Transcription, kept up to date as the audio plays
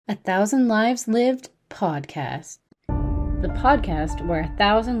A Thousand Lives Lived podcast. The podcast where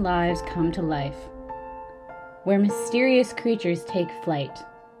 1,000 lives come to life. Where mysterious creatures take flight.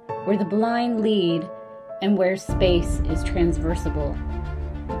 Where the blind lead and where space is transversible.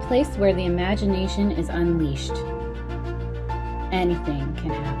 A place where the imagination is unleashed. Anything can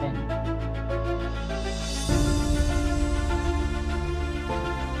happen.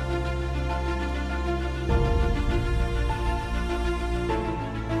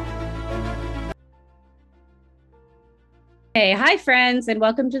 Hey, hi friends, and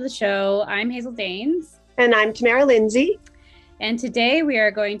welcome to the show. I'm Hazel Dains. And I'm Tamara Linse. And today we are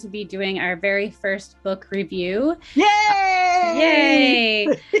going to be doing our very first book review. Yay!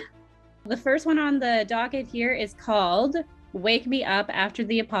 Yay! The first one on the docket here is called Wake Me Up After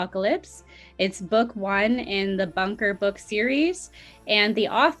the Apocalypse. It's book 1 in the Bunker book series, and the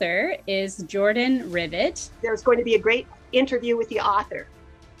author is Jordan Rivet. There's going to be a great interview with the author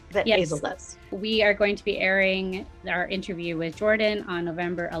that Hazel does. We are going to be airing our interview with Jordan on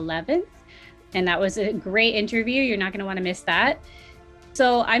November 11th. And that was a great interview. You're not going to want to miss that.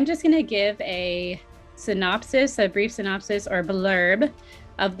 So I'm just going to give a synopsis, a brief synopsis or blurb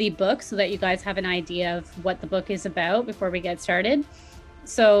of the book so that you guys have an idea of what the book is about before we get started.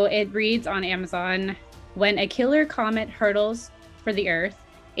 So it reads on Amazon, when a killer comet hurtles for the Earth,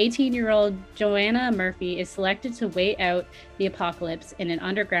 18-year-old Joanna Murphy is selected to wait out the apocalypse in an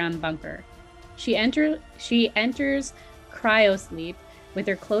underground bunker. She enters cryosleep with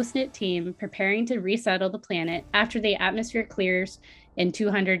her close-knit team preparing to resettle the planet after the atmosphere clears in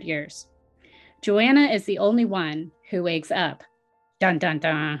 200 years. Joanna is the only one who wakes up. Dun, dun,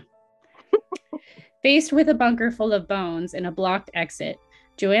 dun. Faced with a bunker full of bones and a blocked exit,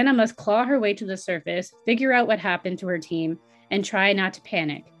 Joanna must claw her way to the surface, figure out what happened to her team, and try not to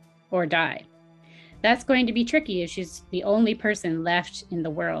panic or die. That's going to be tricky as she's the only person left in the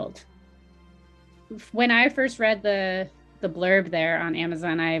world. When I first read the blurb there on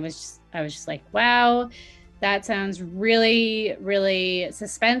Amazon, I was just like, wow, that sounds really, really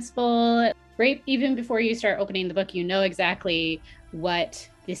suspenseful. Right, even before you start opening the book, you know exactly what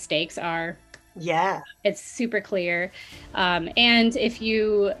the stakes are. Yeah. It's super clear. And if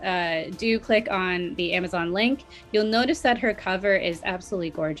you do click on the Amazon link, you'll notice that her cover is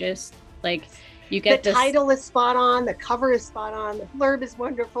absolutely gorgeous. Like, you get the title is spot on, the cover is spot on, the blurb is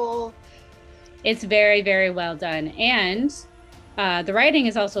wonderful. It's very, very well done. And the writing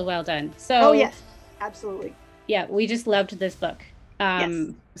is also well done. So, oh, yes, absolutely. Yeah, we just loved this book.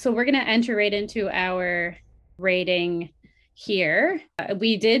 Yes. So we're going to enter right into our rating here.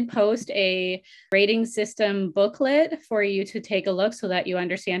 We did post a rating system booklet for you to take a look so that you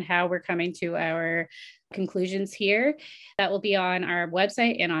understand how we're coming to our conclusions here. That will be on our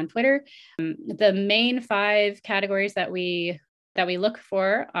website and on Twitter. The main 5 categories that we look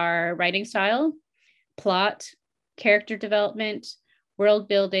for are writing style, plot, character development, world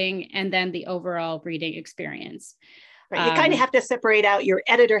building, and then the overall reading experience. Right. You kind of have to separate out your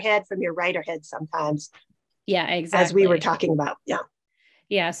editor head from your writer head sometimes. Yeah, exactly. As we were talking about. Yeah.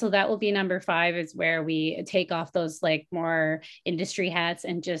 Yeah. So that will be number 5, is where we take off those like more industry hats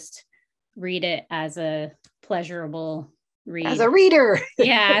and just read it as a pleasurable read. As a reader.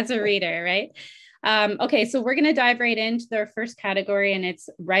 Yeah, as a reader, right? Okay, so we're going to dive right into their first category, and it's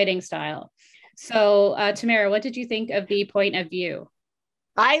writing style. So Tamara, what did you think of the point of view?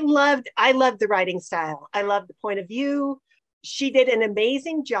 I loved the writing style. I loved the point of view. She did an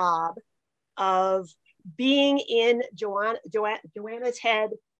amazing job of being in Joanna's head,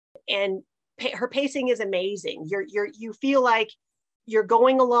 and her pacing is amazing. You feel like you're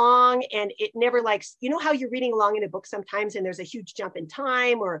going along, and it never, like, you know how you're reading along in a book sometimes and there's a huge jump in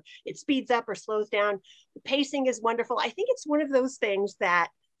time, or it speeds up or slows down. The pacing is wonderful. I think it's one of those things that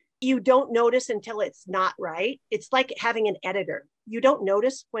you don't notice until it's not right. It's like having an editor. You don't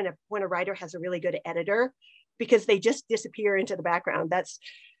notice when a writer has a really good editor, because they just disappear into the background. That's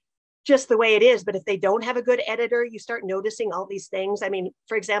just the way it is. But if they don't have a good editor, you start noticing all these things. I mean,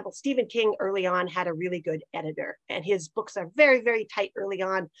 for example, Stephen King early on had a really good editor, and his books are very, very tight early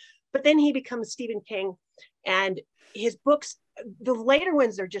on. But then he becomes Stephen King, and his books, the later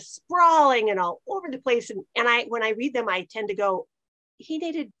ones, are just sprawling and all over the place. And when I read them, I tend to go, he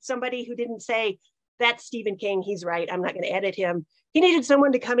needed somebody who didn't say, that's Stephen King, he's right, I'm not going to edit him. He needed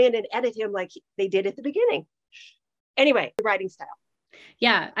someone to come in and edit him like they did at the beginning. Anyway, the writing style.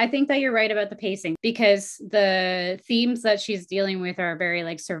 Yeah, I think that you're right about the pacing, because the themes that she's dealing with are very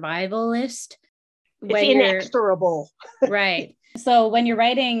like survivalist. It's inexorable. Right. So when you're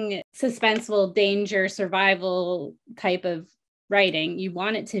writing suspenseful, danger, survival type of writing, you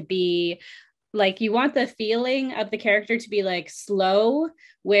want it to be like you want the feeling of the character to be like slow,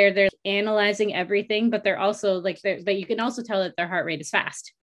 where they're analyzing everything, but they're also like, but you can also tell that their heart rate is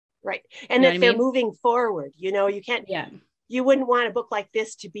fast. Right. You And know that what I they're mean? moving forward. You can't, Yeah. you wouldn't want a book like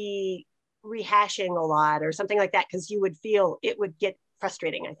this to be rehashing a lot or something like that, because you would feel it would get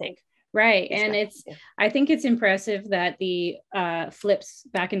frustrating, I think. Right. It's And got, it's, yeah. I think it's impressive that the flips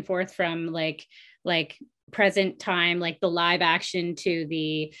back and forth from like present time, like the live action, to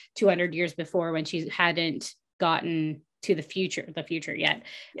the 200 years before when she hadn't gotten to the future yet.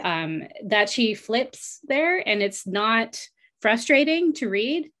 Yeah. That she flips there, and it's not frustrating to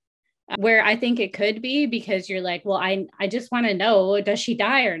read, where I think it could be, because you're like, well, I just want to know, does she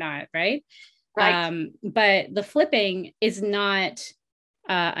die or not, right? Right. But the flipping is not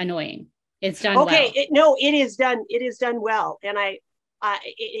annoying. It's done Okay. well. No, it is done. It is done well. And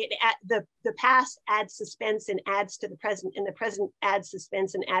the past adds suspense and adds to the present, and the present adds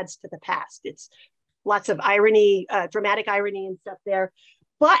suspense and adds to the past. It's lots of irony, dramatic irony and stuff there.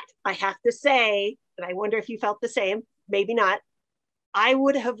 But I have to say, and I wonder if you felt the same, maybe not, I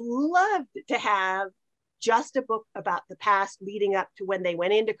would have loved to have just a book about the past leading up to when they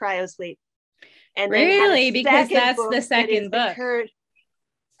went into cryosleep, and then had a Really? Because second that's book the that is second the book. current.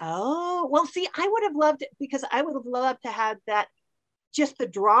 Oh, well, see, I would have loved it, because I would have loved to have that, just the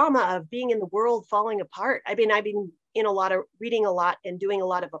drama of being in the world falling apart. I mean, I've been in a lot of reading a lot and doing a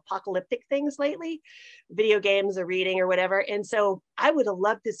lot of apocalyptic things lately, video games or reading or whatever. And so I would have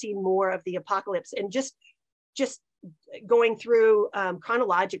loved to see more of the apocalypse, and just going through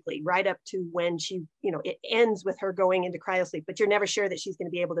chronologically right up to when she, it ends with her going into cryosleep, but you're never sure that she's going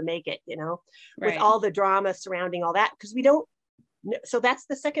to be able to make it, with Right. all the drama surrounding all that, because we don't. So that's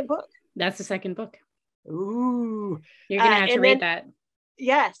the second book. That's the second book. Ooh. You're going to have to And read then, that.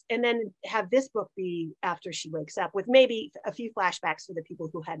 yes, and then have this book be after she wakes up, with maybe a few flashbacks for the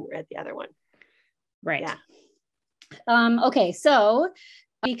people who hadn't read the other one. Right. Yeah. Okay. So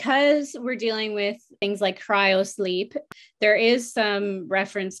because we're dealing with things like cryosleep, there is some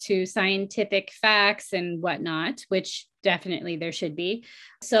reference to scientific facts and whatnot, which definitely there should be.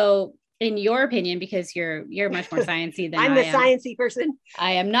 So in your opinion, because you're much more sciencey than I'm I the am. sciencey person.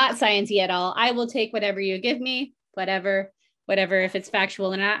 I am not sciencey at all. I will take whatever you give me, whatever. If it's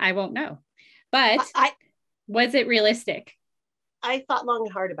factual or not, I won't know. But was it realistic? I thought long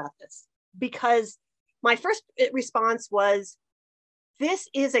and hard about this, because my first response was, this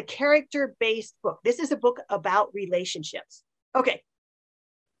is a character-based book. This is a book about relationships. Okay.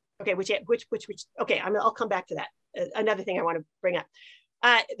 Which okay, I'll come back to that. Another thing I want to bring up.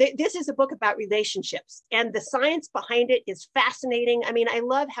 This is a book about relationships, and the science behind it is fascinating. I mean, I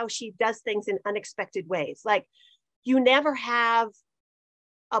love how she does things in unexpected ways. Like, you never have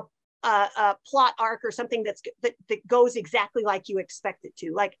a plot arc or something that goes exactly like you expect it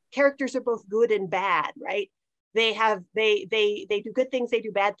to. Like, characters are both good and bad, right? They do good things, they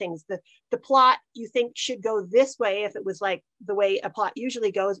do bad things. The plot you think should go this way if it was like the way a plot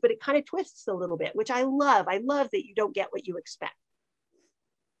usually goes, but it kind of twists a little bit, which I love. I love that you don't get what you expect.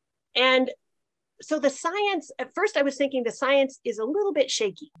 And so the science, at first I was thinking the science is a little bit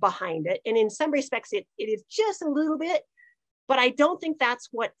shaky behind it, and in some respects it is just a little bit, but I don't think that's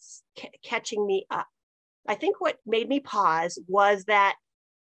what's catching me up. I think what made me pause was that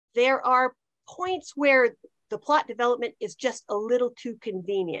there are points where the plot development is just a little too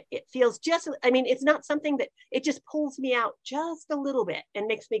convenient. It feels just, I mean, it's not something that, it just pulls me out just a little bit and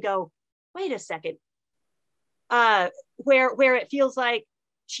makes me go, wait a second. Where it feels like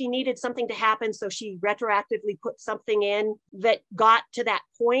she needed something to happen, so she retroactively put something in that got to that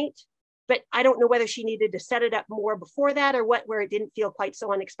point. But I don't know whether she needed to set it up more before that or what, where it didn't feel quite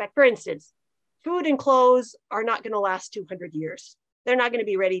so unexpected. For instance, food and clothes are not going to last 200 years. They're not going to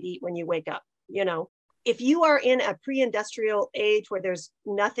be ready to eat when you wake up, If you are in a pre-industrial age where there's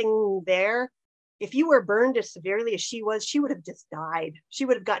nothing there, if you were burned as severely as she was, she would have just died. She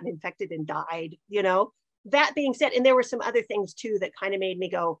would have gotten infected and died, That being said, and there were some other things too that kind of made me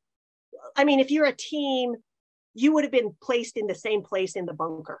go, I mean, if you're a team, you would have been placed in the same place in the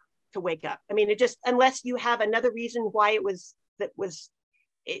bunker to wake up. I mean, it just, unless you have another reason why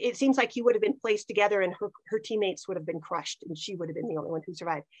it seems like you would have been placed together and her teammates would have been crushed and she would have been the only one who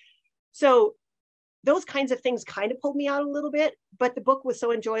survived. So those kinds of things kind of pulled me out a little bit, but the book was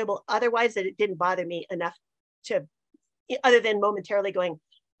so enjoyable otherwise that it didn't bother me enough to, other than momentarily going,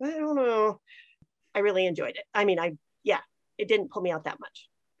 I don't know. I really enjoyed it. I mean, it didn't pull me out that much.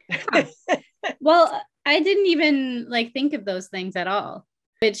 Well, I didn't even think of those things at all,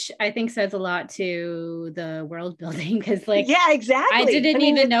 which I think says a lot to the world building, because yeah, exactly. I didn't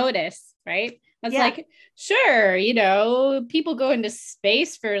even notice, right? I was like, sure, people go into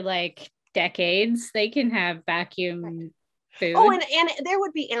space for decades, they can have vacuum food. Oh, and there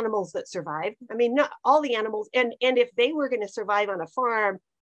would be animals that survive. I mean, not all the animals. And if they were going to survive on a farm,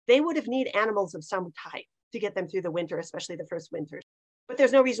 they would have need animals of some type to get them through the winter, especially the first winters. But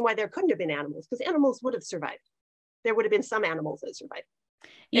there's no reason why there couldn't have been animals, because animals would have survived. There would have been some animals that survived.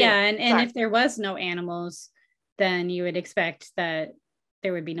 Anyway, and if there was no animals, then you would expect that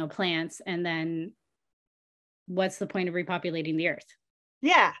there would be no plants. And then what's the point of repopulating the earth?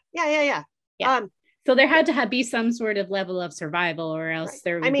 Yeah. So there had to be some sort of level of survival, or else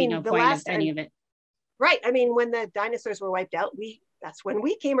there would be no point of any of it. Right. I mean, when the dinosaurs were wiped out, that's when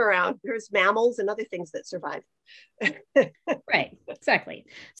we came around. There's mammals and other things that survived. Right. Exactly.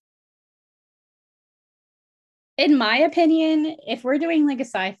 In my opinion, if we're doing like a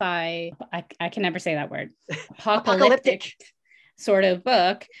sci-fi, I can never say that word, apocalyptic sort of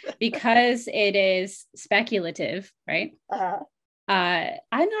book, because it is speculative, right?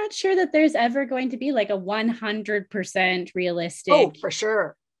 I'm not sure that there's ever going to be like a 100% realistic. Oh, for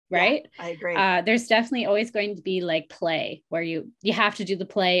sure. Right? Yeah, I agree. There's definitely always going to be like play, where you have to do the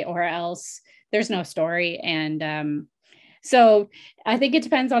play, or else there's no story. And so I think it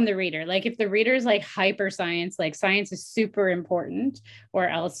depends on the reader. Like if the reader is like hyper science, like science is super important, or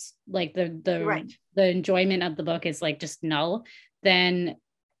else like the enjoyment of the book is like just null, then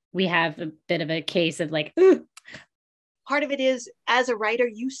we have a bit of a case of like, ooh. Part of it is, as a writer,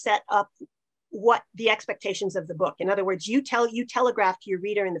 you set up what the expectations of the book. In other words, you telegraph to your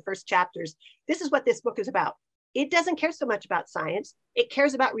reader in the first chapters, this is what this book is about. It doesn't care so much about science. It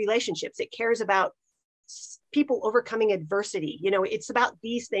cares about relationships. It cares about people overcoming adversity. You know, it's about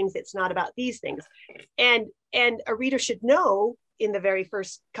these things. It's not about these things. And a reader should know in the very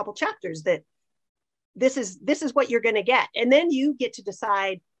first couple chapters that this is what you're going to get. And then you get to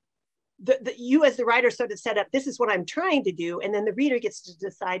decide, you as the writer sort of set up, this is what I'm trying to do. And then the reader gets to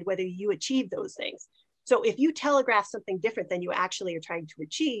decide whether you achieve those things. So if you telegraph something different than you actually are trying to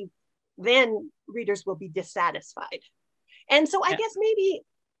achieve, then readers will be dissatisfied. And so I guess maybe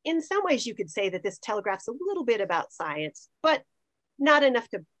in some ways you could say that this telegraphs a little bit about science, but not enough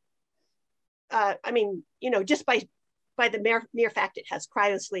to, I mean, you know, just by the mere fact it has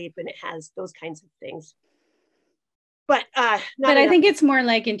cryosleep and it has those kinds of things. But I think it's more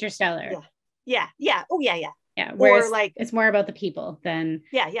like Interstellar. Yeah. Oh, yeah. Whereas or like it's more about the people than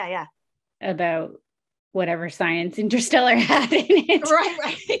about whatever science Interstellar had in it.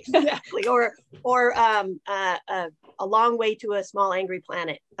 Right, exactly. or a long way to a small angry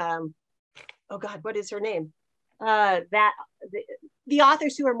planet. Oh God, what is her name? The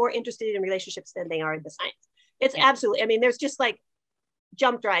authors who are more interested in relationships than they are in the science. It's absolutely. I mean, there's just like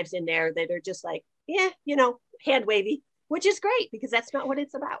jump drives in there that are just like, you know, hand wavy, which is great because that's not what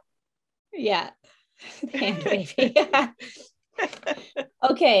it's about. Yeah. Hand wavy.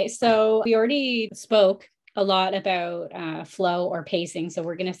 Okay, so we already spoke a lot about flow or pacing, so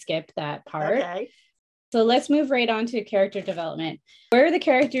we're going to skip that part. Okay. So let's move right on to character development. Where are the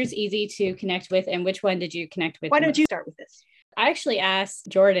characters easy to connect with, and which one did you connect with? Why don't you start with this? I actually asked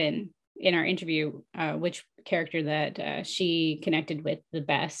Jordan in our interview which character that she connected with the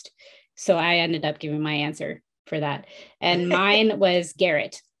best. So I ended up giving my answer for that. And mine was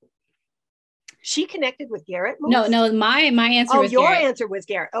Garrett. She connected with Garrett most? No, my answer was your Garrett. Answer was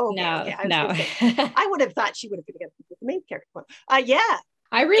Garrett. Oh, okay. No. I would have thought she would have connected with the main character. Yeah.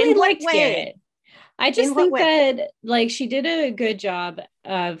 I really liked Garrett. I just think that like she did a good job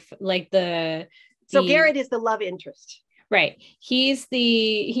of like So Garrett is the love interest. Right. He's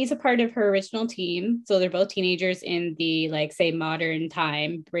a part of her original team. So they're both teenagers in the like say modern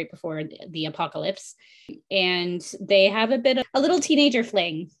time right before the apocalypse. And they have a little teenager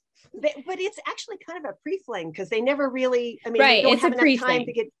fling. But it's actually kind of a pre-fling because they never really, I mean, right. It's a pre-fling.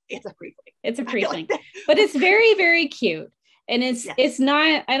 It's a pre-fling. It's a pre-fling. But it's very, very cute. And it's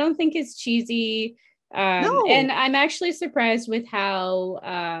not, I don't think it's cheesy. No. And I'm actually surprised with how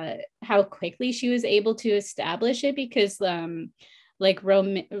quickly she was able to establish it because like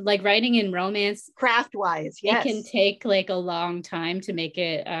writing in romance craft wise, yes, it can take like a long time to make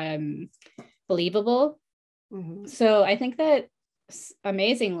it believable. Mm-hmm. So I think that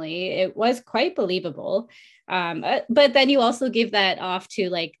amazingly it was quite believable. But then you also give that off to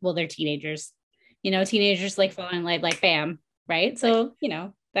like, well, they're teenagers, you know, teenagers like fall in love like bam, right? So you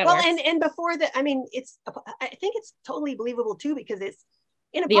know. That works. And before that, I mean, I think it's totally believable too, because it's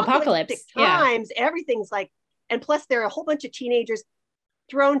in the apocalypse times, everything's like, and plus there are a whole bunch of teenagers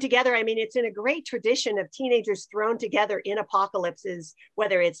thrown together. I mean, it's in a great tradition of teenagers thrown together in apocalypses,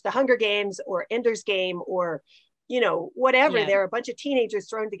 whether it's the Hunger Games or Ender's Game or, you know, whatever. There are a bunch of teenagers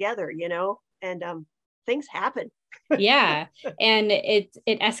thrown together, you know, and things happen. Yeah. And it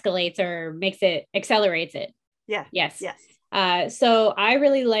escalates or accelerates it. Yeah. Yes. Yes. So I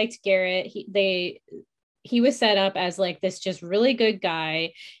really liked Garrett. He was set up as like this just really good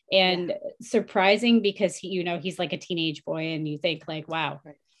guy, and surprising because he's like a teenage boy, and you think like, wow,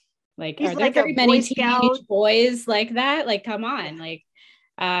 right. like He's are there like a very Boy many Scout. teenage boys like that? Like, come on. Like,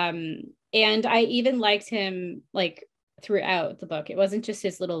 and I even liked him like throughout the book. It wasn't just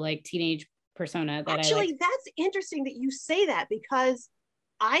his little like teenage persona that I liked. Actually, that's interesting that you say that, because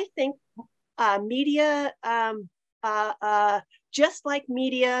I think media, just like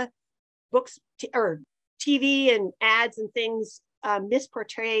media, books or TV and ads and things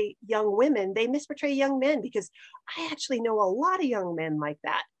misportray young women, they misportray young men, because I actually know a lot of young men like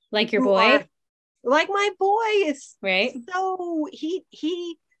that. Like your Who boy? are like my boy is right. So he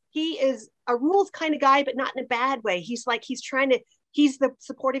is a rules kind of guy, but not in a bad way. He's the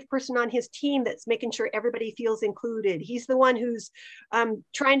supportive person on his team that's making sure everybody feels included. He's the one who's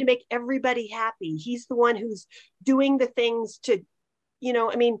trying to make everybody happy. He's the one who's doing the things to,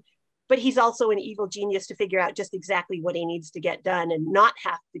 but he's also an evil genius to figure out just exactly what he needs to get done and not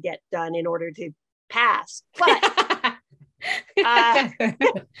have to get done in order to pass. But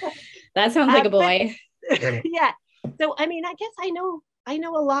that sounds like a boy. Yeah. So I guess I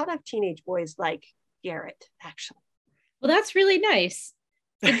know a lot of teenage boys like Garrett, actually. Well, that's really nice.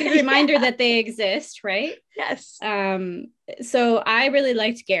 It's a good reminder that they exist, right? Yes. So I really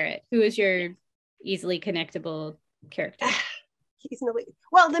liked Garrett. Who is your easily connectable character?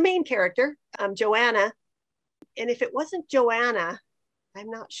 The main character, Joanna. And if it wasn't Joanna, I'm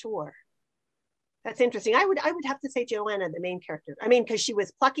not sure. That's interesting. I would have to say Joanna, the main character. Because she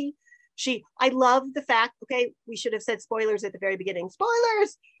was plucky. I love the fact, okay, we should have said spoilers at the very beginning.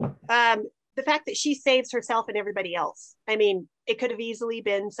 Spoilers! The fact that she saves herself and everybody else. It could have easily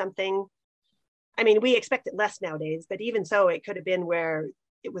been something. We expect it less nowadays, but even so, it could have been where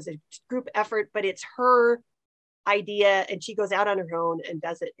it was a group effort, but it's her idea and she goes out on her own and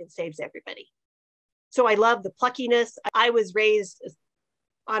does it and saves everybody. So I love the pluckiness. I was raised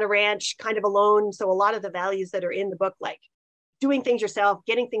on a ranch kind of alone. So a lot of the values that are in the book, like doing things yourself,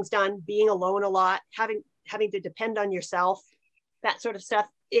 getting things done, being alone a lot, having to depend on yourself, that sort of stuff.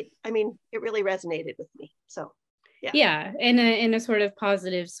 It really resonated with me. So yeah, in a sort of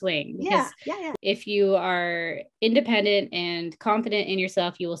positive swing. Yeah. If you are independent and confident in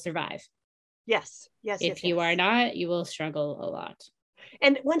yourself, you will survive. Yes. If you are not, you will struggle a lot.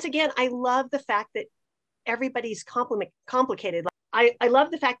 And once again, I love the fact that everybody's complicated. I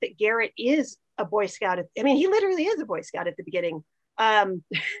love the fact that Garrett is a Boy Scout. He literally is a Boy Scout at the beginning. And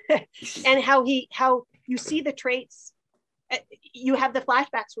how you see the traits. You have the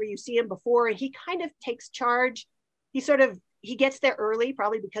flashbacks where you see him before, and he kind of takes charge. He gets there early,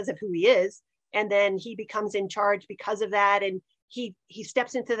 probably because of who he is, and then he becomes in charge because of that, and he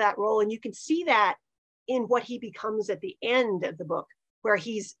steps into that role, and you can see that in what he becomes at the end of the book, where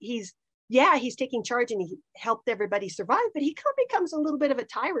he's taking charge and he helped everybody survive, but he becomes a little bit of a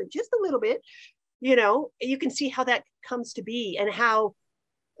tyrant, just a little bit. You can see how that comes to be, and how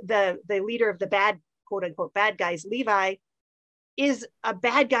the leader of the bad, quote unquote, bad guys, Levi, is a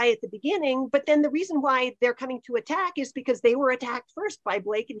bad guy at the beginning, but then the reason why they're coming to attack is because they were attacked first by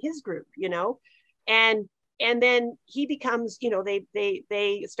Blake and his group, and then he becomes,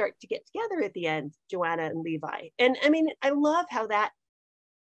 they start to get together at the end, Joanna and Levi. And I love how that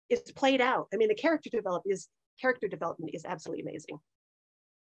is played out. The character development is absolutely amazing.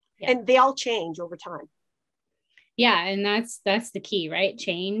 Yeah. And they all change over time. Yeah, and that's the key, right?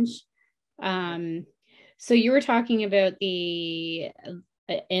 Change. So you were talking about the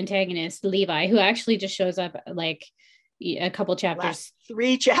antagonist Levi, who actually just shows up like a couple chapters, last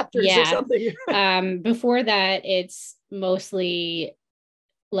 3 chapters or something. Before that, it's mostly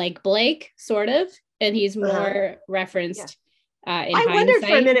like Blake, sort of, and he's more referenced. I wondered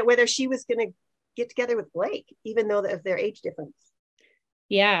for a minute whether she was going to get together with Blake, even though of their age difference.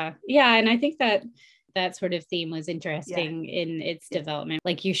 Yeah, and I think that sort of theme was interesting in its development.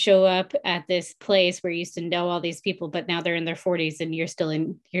 Like, you show up at this place where you used to know all these people, but now they're in their 40s and you're still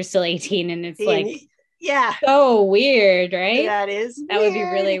 18, and it's like, so weird, right? That would be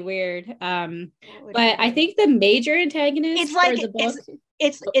really weird. But I think the major antagonist for the book,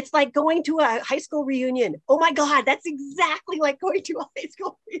 it's like going to a high school reunion. Oh my God, that's exactly like going to a high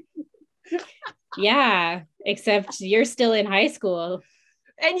school reunion. Yeah, except you're still in high school.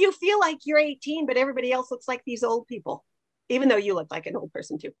 And you feel like you're 18, but everybody else looks like these old people, even though you look like an old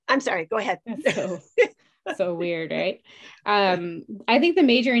person too. I'm sorry, go ahead. So weird, right? I think the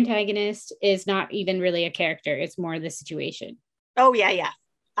major antagonist is not even really a character. It's more the situation. Oh, yeah.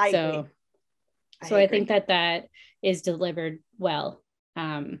 I agree. So I think that that is delivered well.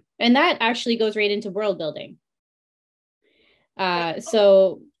 And that actually goes right into world building.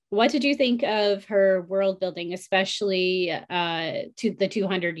 So what did you think of her world building, especially to the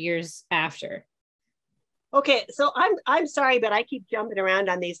 200 years after? Okay, so I'm sorry, but I keep jumping around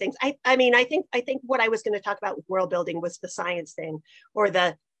on these things. I mean, I think what I was going to talk about with world building was the science thing, or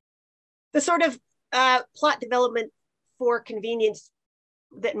the sort of plot development for convenience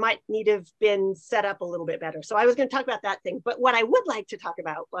that might need to have been set up a little bit better. So I was going to talk about that thing. But what I would like to talk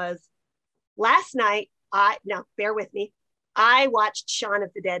about was last night. Now bear with me. I watched Shaun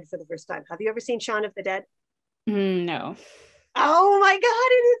of the Dead for the first time. Have you ever seen Shaun of the Dead? No. Oh my God,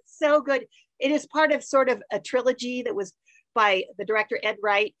 it is so good. It is part of sort of a trilogy that was by the director Ed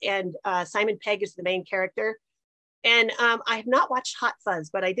Wright, and Simon Pegg is the main character. And I have not watched Hot Fuzz,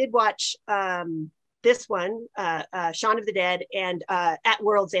 but I did watch this one, Shaun of the Dead, and At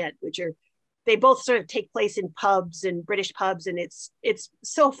World's End, which are they both sort of take place in pubs and British pubs, and it's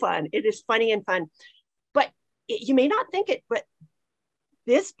so fun. It is funny and fun, but you may not think it, but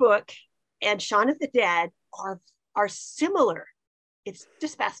this book and Shaun of the Dead are similar. It's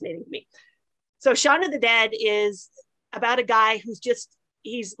just fascinating to me. So Shaun of the Dead is about a guy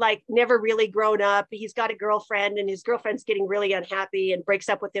he's like never really grown up. He's got a girlfriend, and his girlfriend's getting really unhappy and breaks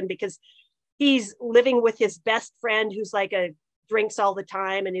up with him because he's living with his best friend who's like a drinks all the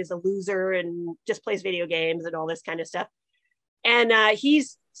time and is a loser and just plays video games and all this kind of stuff. And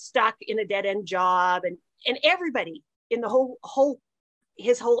he's stuck in a dead end job, and everybody in the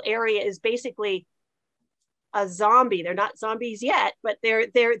his whole area is basically a zombie. They're not zombies yet, but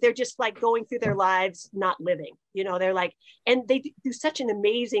they're just like going through their lives not living. They're like, and they do such an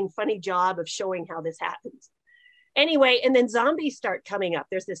amazing funny job of showing how this happens. Anyway, and then zombies start coming up.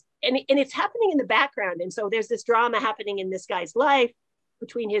 There's this, and it's happening in the background, and so there's this drama happening in this guy's life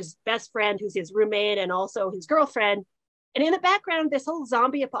between his best friend, who's his roommate, and also his girlfriend. And in the background, this whole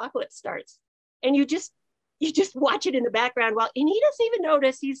zombie apocalypse starts, and you just watch it in the background and he doesn't even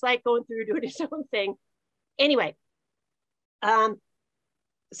notice. He's like going through doing his own thing. Anyway,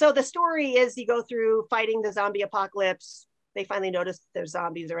 so the story is you go through fighting the zombie apocalypse. They finally notice there's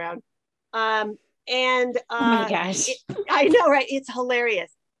zombies around. And oh my gosh, I know, right? It's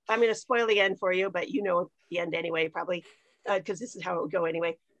hilarious. I'm going to spoil the end for you, but you know the end anyway, probably, because this is how it would go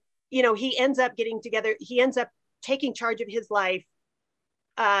anyway. He ends up getting together. He ends up taking charge of his life,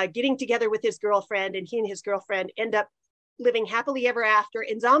 getting together with his girlfriend, and he and his girlfriend end up living happily ever after.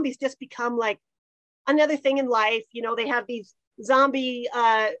 And zombies just become like another thing in life. They have these zombie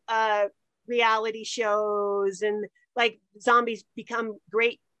reality shows, and like zombies become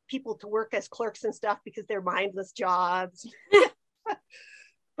great people to work as clerks and stuff because they're mindless jobs.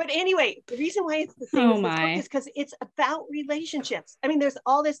 But anyway, the reason why it's the same as this book is because it's about relationships. I mean, there's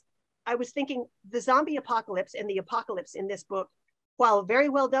all this. I was thinking the zombie apocalypse and the apocalypse in this book, while very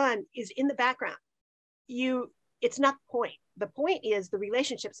well done, is in the background. It's not the point. The point is the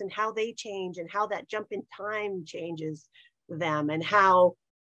relationships and how they change, and how that jump in time changes them, and how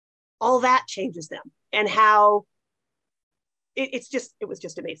all that changes them, and how it was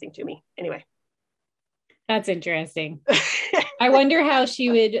just amazing to me. Anyway. That's interesting. I wonder how she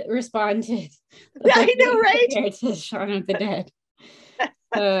would respond to I know, right? To Shaun of the Dead.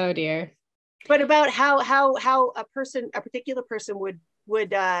 Oh dear. But about how a particular person would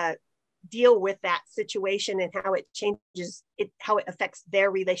deal with that situation, and how it changes it, how it affects their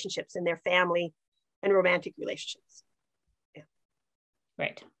relationships and their family and romantic relationships. Yeah.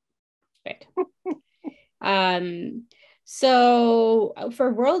 Right. So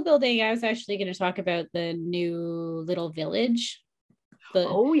for world building, I was actually going to talk about the new little village. The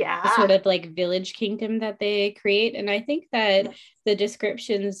sort of like village kingdom that they create. And I think that the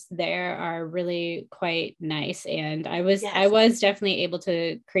descriptions there are really quite nice. And I was definitely able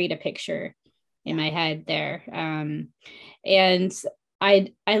to create a picture in my head there. And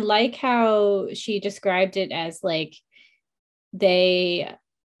I like how she described it as like they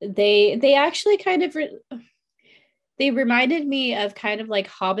actually kind of they reminded me of kind of like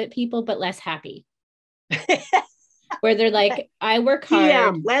Hobbit people, but less happy. Where they're like, I work hard.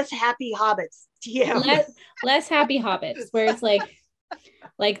 TM, less happy hobbits. TM. Less happy hobbits, where it's like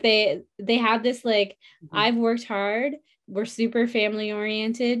they have this like, I've worked hard, we're super family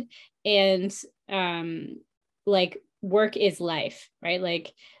oriented, and like work is life, right?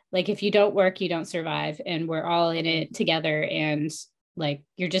 Like if you don't work, you don't survive, and we're all in it together, and like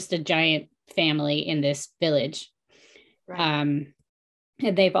you're just a giant family in this village. Right.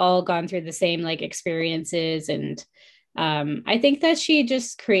 And they've all gone through the same like experiences, and I think that she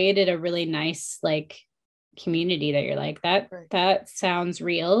just created a really nice like community that you're like, that sounds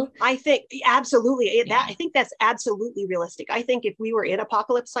real. I think absolutely. Yeah. I think that's absolutely realistic. I think if we were in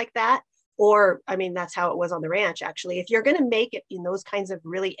apocalypse like that, or I mean, that's how it was on the ranch, actually. If you're going to make it in those kinds of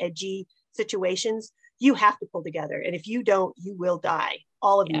really edgy situations, you have to pull together. And if you don't, you will die.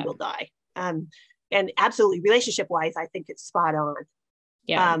 All of you will die. And absolutely, relationship wise, I think it's spot on.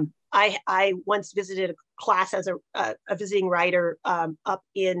 Yeah. I once visited a class as a visiting writer up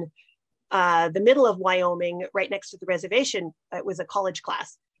in the middle of Wyoming, right next to the reservation. It was a college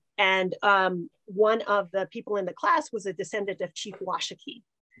class. And one of the people in the class was a descendant of Chief Washakie.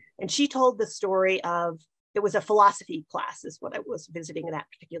 And she told the story of, it was a philosophy class is what I was visiting at that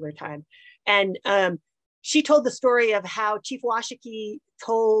particular time. And she told the story of how Chief Washakie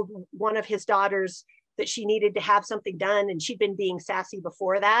told one of his daughters that she needed to have something done. And she'd been being sassy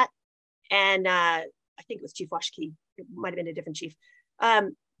before that. And I think it was Chief Washakie. It might've been a different chief.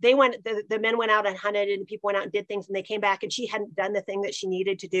 The men went out and hunted, and people went out and did things, and they came back and she hadn't done the thing that she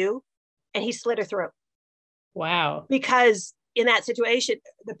needed to do. And he slit her throat. Wow. Because in that situation,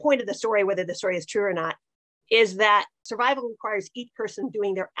 the point of the story, whether the story is true or not, is that survival requires each person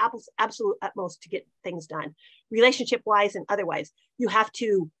doing their absolute utmost to get things done, relationship wise and otherwise. You have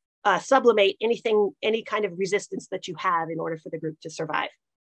to sublimate any kind of resistance that you have in order for the group to survive.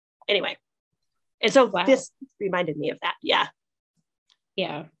 Anyway, and so This reminded me of that. Yeah.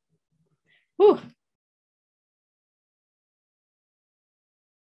 Yeah. Whew.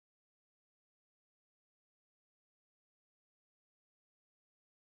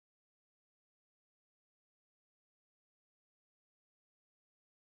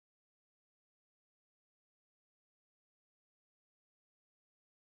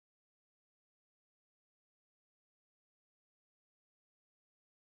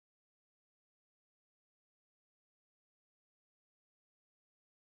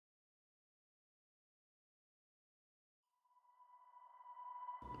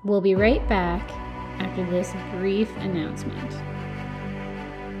 We'll be right back after this brief announcement.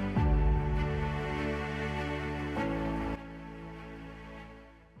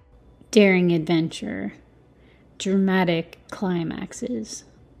 Daring adventure, dramatic climaxes,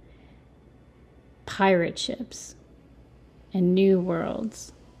 pirate ships, and new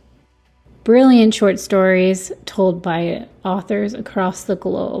worlds. Brilliant short stories told by authors across the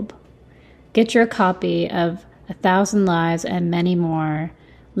globe. Get your copy of 1,000 Lives and Many More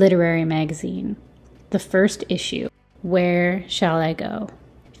literary magazine, the first issue, Where Shall I Go?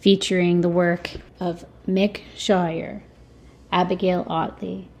 Featuring the work of Mick Shire, Abigail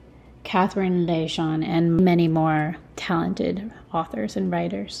Otley, Catherine Lejeune, and many more talented authors and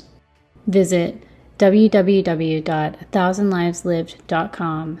writers. Visit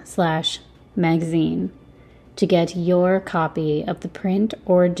www.1000liveslived.com/magazine to get your copy of the print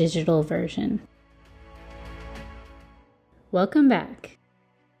or digital version. Welcome back.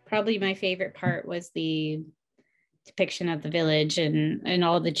 Probably my favorite part was the depiction of the village and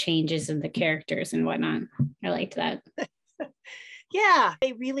all the changes in the characters and whatnot. I liked that. Yeah,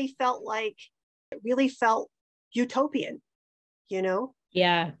 they really felt utopian, you know?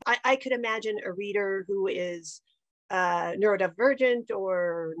 Yeah. I could imagine a reader who is neurodivergent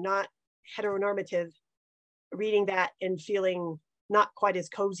or not heteronormative reading that and feeling not quite as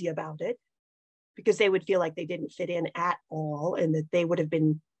cozy about it, because they would feel like they didn't fit in at all, and that they would have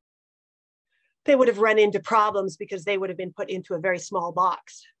run into problems because they would have been put into a very small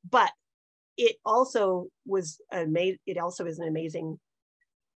box. But it also is an amazing,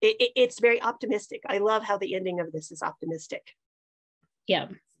 it's very optimistic. I love how the ending of this is optimistic. Yeah.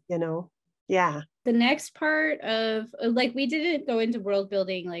 You know? Yeah. The next part of, like, we didn't go into world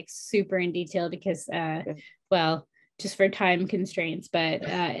building like super in detail because, well, just for time constraints, but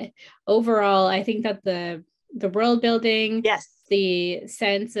overall, I think that the world building, yes, the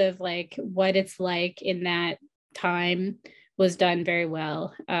sense of like what it's like in that time was done very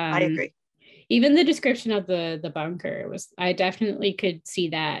well. I agree. Even the description of the bunker I definitely could see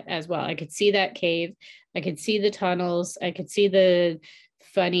that as well. I could see that cave. I could see the tunnels. I could see the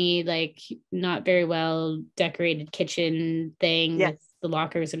funny, like not very well decorated kitchen thing with the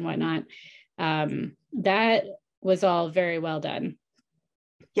lockers and whatnot. That was all very well done.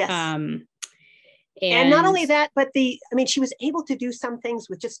 Yes. And not only that, but she was able to do some things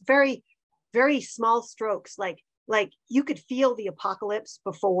with just very, very small strokes. Like you could feel the apocalypse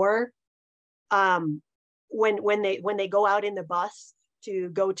before, when they go out in the bus to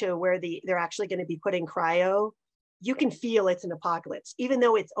go to where they're actually going to be putting cryo. You can feel it's an apocalypse, even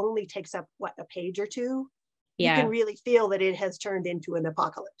though it only takes up a page or two. Yeah. You can really feel that it has turned into an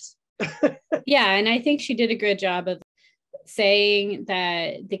apocalypse. Yeah, and I think she did a good job of saying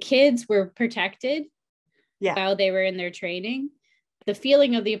that the kids were protected, Yeah. while they were in their training. The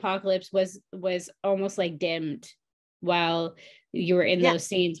feeling of the apocalypse was almost like dimmed while you were in those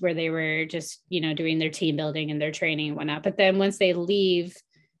scenes where they were just, you know, doing their team building and their training and whatnot. But then once they leave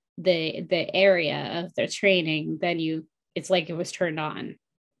the area of their training, then it's like it was turned on.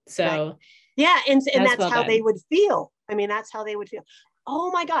 So yeah, and that's well how done. they would feel. I mean, that's how they would feel.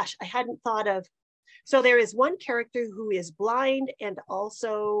 Oh my gosh, I hadn't thought of. So there is one character who is blind and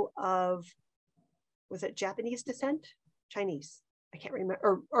also of, was it Japanese descent? Chinese. I can't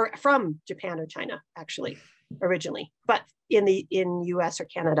remember, or from Japan or China, actually, originally, but in US or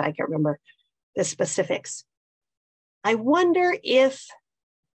Canada, I can't remember the specifics. I wonder if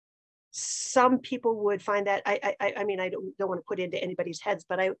some people would find that, I mean, I don't want to put into anybody's heads,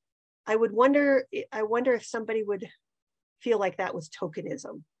 but I wonder if somebody would feel like that was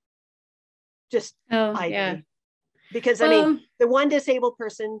tokenism. Just idly. Because I mean, the one disabled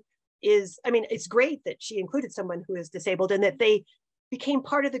person is, I mean, it's great that she included someone who is disabled and that they became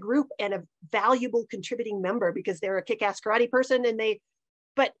part of the group and a valuable contributing member because they're a kick-ass karate person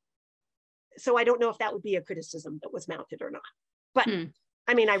but so I don't know if that would be a criticism that was mounted or not. But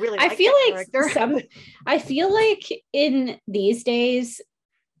I mean, I really like I feel like in these days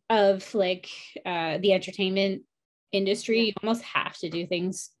of like the entertainment industry, you almost have to do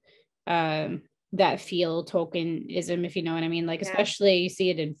things that feel tokenism, if you know what I mean. Like, especially you see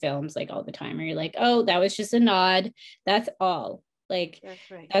it in films like all the time where you're like, oh, that was just a nod. That's all. Like,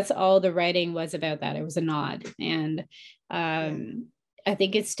 that's all the writing was about, that it was a nod. And I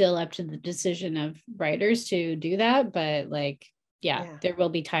think it's still up to the decision of writers to do that. But like, there will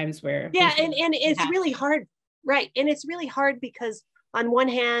be times where and it's really hard, right? And it's really hard because on one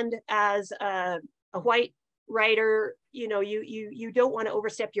hand, as a white writer, you know, you don't want to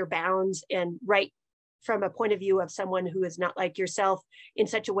overstep your bounds and write from a point of view of someone who is not like yourself in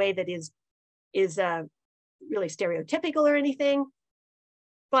such a way that is really stereotypical or anything.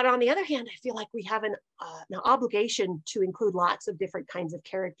 But on the other hand, I feel like we have an obligation to include lots of different kinds of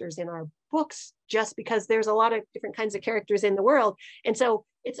characters in our books, just because there's a lot of different kinds of characters in the world. And so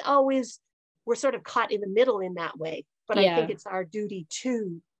it's always, we're sort of caught in the middle in that way. But I think it's our duty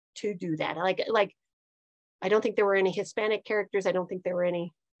to do that. Like, I don't think there were any Hispanic characters. I don't think there were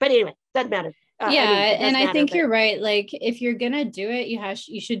any, but anyway, doesn't matter. I think you're right. Like, if you're going to do it,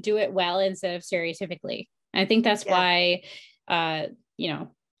 you should do it well instead of stereotypically. I think that's why, you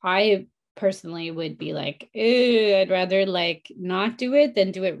know, I personally would be like, I'd rather like not do it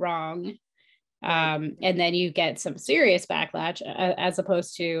than do it wrong. And then you get some serious backlash as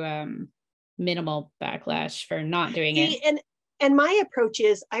opposed to minimal backlash for not doing it. And my approach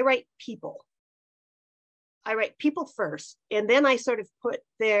is I write people first, and then I sort of put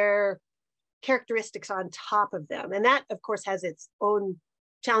their characteristics on top of them. And that, of course, has its own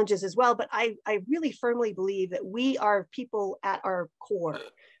challenges as well. But I really firmly believe that we are people at our core.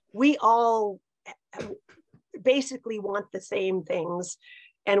 We all basically want the same things.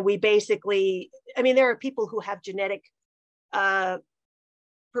 And we basically, I mean, there are people who have genetic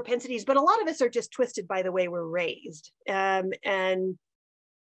propensities, but a lot of us are just twisted by the way we're raised. And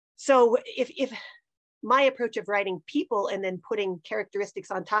so if my approach of writing people and then putting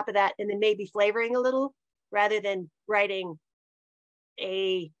characteristics on top of that, and then maybe flavoring a little, rather than writing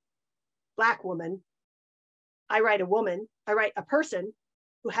a Black woman, I write a person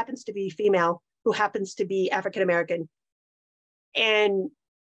who happens to be female, who happens to be African American, and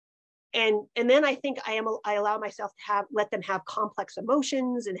then I think I allow myself to let them have complex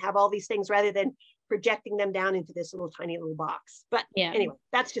emotions and have all these things rather than projecting them down into this little tiny little box. But anyway,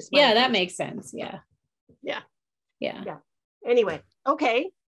 that's just my approach. That makes sense. Yeah. Anyway,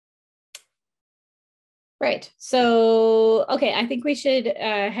 okay. Right. So, okay, I think we should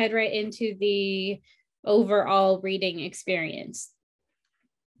head right into the overall reading experience.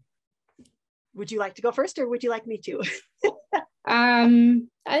 Would you like to go first, or would you like me to?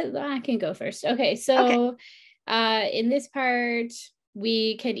 I can go first. Okay, so in this part,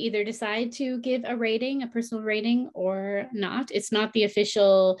 we can either decide to give a rating, a personal rating, or not. It's not the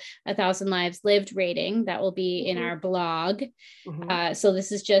official 1,000 Lives Lived rating. That will be in our blog. So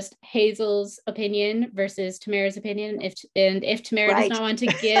this is just Hazel's opinion versus Tamara's opinion. If Tamara does not want to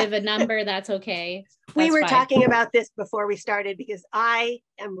give a number, that's okay. We were talking about this before we started, because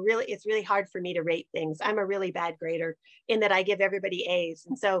it's really hard for me to rate things. I'm a really bad grader in that I give everybody A's.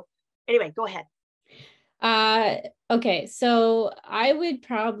 And so anyway, go ahead. Okay, so I would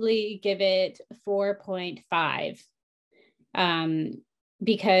probably give it 4.5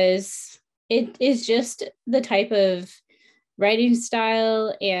 because it is just the type of writing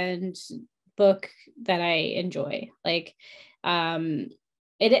style and book that I enjoy. Like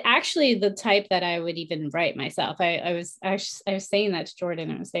It actually the type that I would even write myself. I was saying that to Jordan.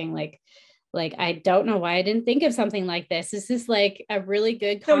 I was saying like I don't know why I didn't think of something like this. This is like a really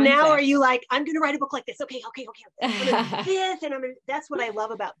good So concept. now are you like, I'm going to write a book like this? Okay. I'm gonna do this, and that's what I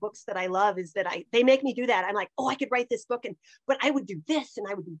love about books that I love, is that they make me do that. I'm like, oh, I could write this book, but I would do this, and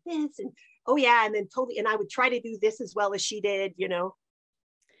I would do this, and oh yeah, and then totally, and I would try to do this as well as she did,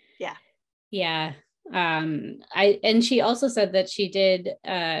 Yeah. Yeah. And she also said that she did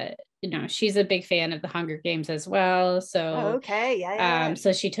she's a big fan of the Hunger Games as well. So okay. Yeah.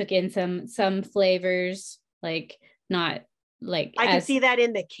 So she took in some flavors, like not like I could see that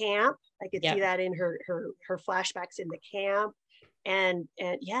in the camp. I could see yeah. that in her flashbacks in the camp. And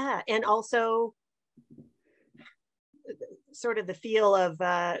yeah, and also sort of the feel of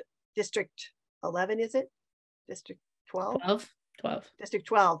District 11, is it? District 12? 12. District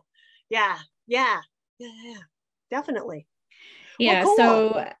 12. Yeah. Definitely. Yeah, well, cool.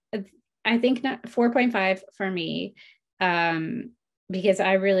 So I think 4.5 for me, because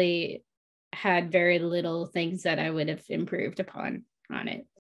I really had very little things that I would have improved upon on it.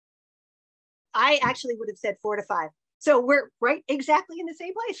 I actually would have said 4 to 5. So we're right exactly in the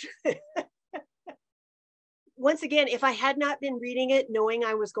same place. Once again, if I had not been reading it, knowing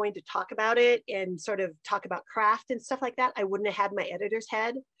I was going to talk about it and sort of talk about craft and stuff like that, I wouldn't have had my editor's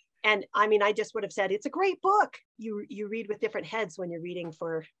head. And I mean, I just would have said, it's a great book. You read with different heads when you're reading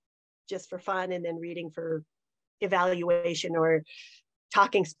just for fun, and then reading for evaluation or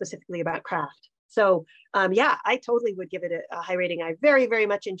talking specifically about craft. So yeah, I totally would give it a high rating. I very, very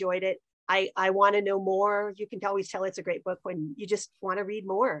much enjoyed it. I want to know more. You can always tell it's a great book when you just want to read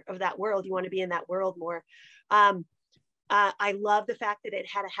more of that world. You want to be in that world more. I love the fact that it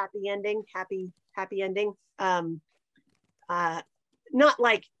had a happy ending, happy ending. Not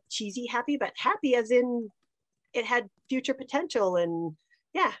like cheesy happy, but happy as in it had future potential. And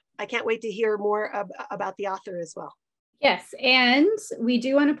yeah, I can't wait to hear more about the author as well. Yes, and we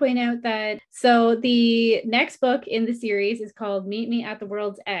do want to point out that so the next book in the series is called Meet Me at the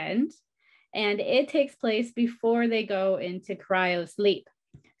World's End, and it takes place before they go into cryo sleep.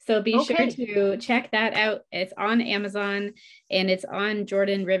 So be sure to check that out. It's on Amazon, and it's on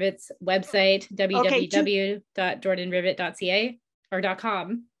Jordan Rivet's website, www.jordanrivet.ca or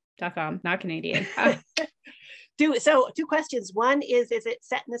 .com, not Canadian. So 2 questions. One is it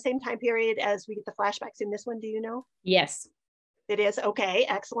set in the same time period as we get the flashbacks in this one? Do you know? Yes. It is? Okay,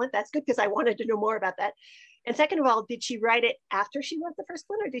 excellent. That's good, because I wanted to know more about that. And second of all, did she write it after she wrote the first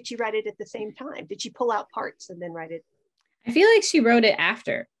one, or did she write it at the same time? Did she pull out parts and then write it? I feel like she wrote it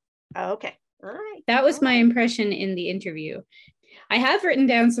after. Oh, okay. All right. That was my impression in the interview. I have written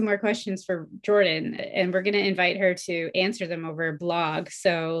down some more questions for Jordan, and we're going to invite her to answer them over a blog.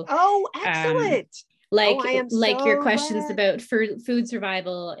 So, oh, excellent. Your questions about food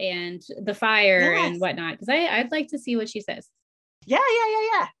survival and the fire and whatnot, because I'd like to see what she says. Yeah.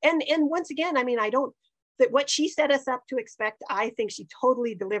 And once again, I mean, what she set us up to expect, I think she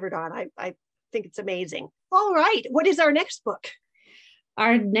totally delivered on. I think it's amazing. All right. What is our next book?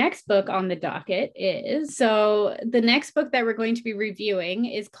 Our next book on the docket is, so the next book that we're going to be reviewing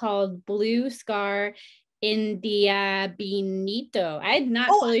is called Blue Scar India Benito. I'm not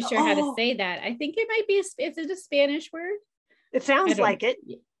fully sure how to say that. I think it might be, is it a Spanish word? It sounds like it.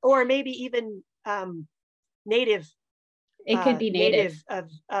 Or maybe even native. It could be native of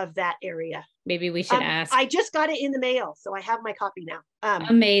that area. Maybe we should ask. I just got it in the mail, so I have my copy now.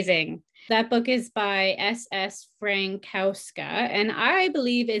 Amazing. That book is by S.S. Frankowska, and I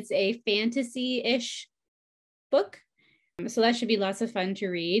believe it's a fantasy-ish book. So that should be lots of fun to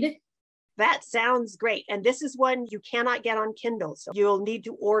read. That sounds great. And this is one you cannot get on Kindle, so you'll need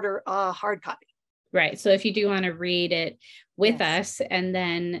to order a hard copy. Right. So if you do want to read it with us and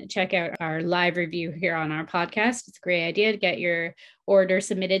then check out our live review here on our podcast, it's a great idea to get your order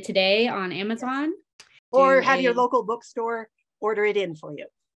submitted today on Amazon. Or have your local bookstore order it in for you.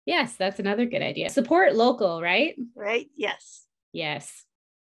 Yes, that's another good idea. Support local, right? Right. Yes. Yes.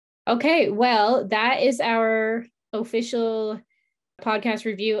 Okay. Well, that is our official podcast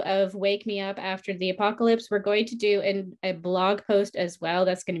review of Wake Me Up After the Apocalypse. We're going to do a blog post as well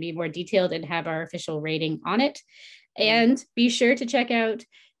that's going to be more detailed and have our official rating on it. And be sure to check out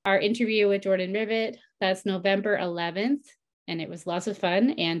our interview with Jordan Rivet. That's November 11th, and it was lots of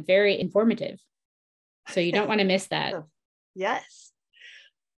fun and very informative. So you don't want to miss that. Yes.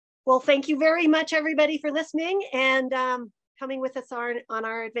 Well, thank you very much, everybody, for listening and coming with us on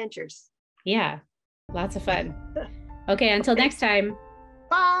our adventures. Yeah, lots of fun. Okay, until next time.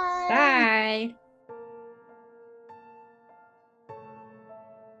 Bye. Bye.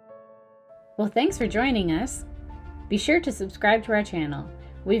 Well, thanks for joining us. Be sure to subscribe to our channel.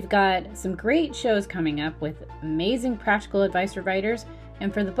 We've got some great shows coming up with amazing practical advice for writers,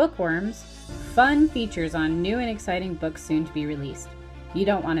 and for the bookworms, fun features on new and exciting books soon to be released. You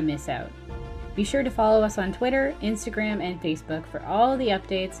don't want to miss out. Be sure to follow us on Twitter, Instagram, and Facebook for all the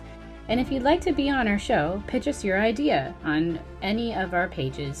updates. And if you'd like to be on our show, pitch us your idea on any of our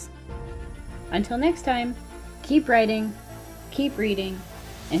pages. Until next time, keep writing, keep reading,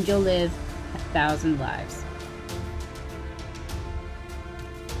 and you'll live 1,000 lives.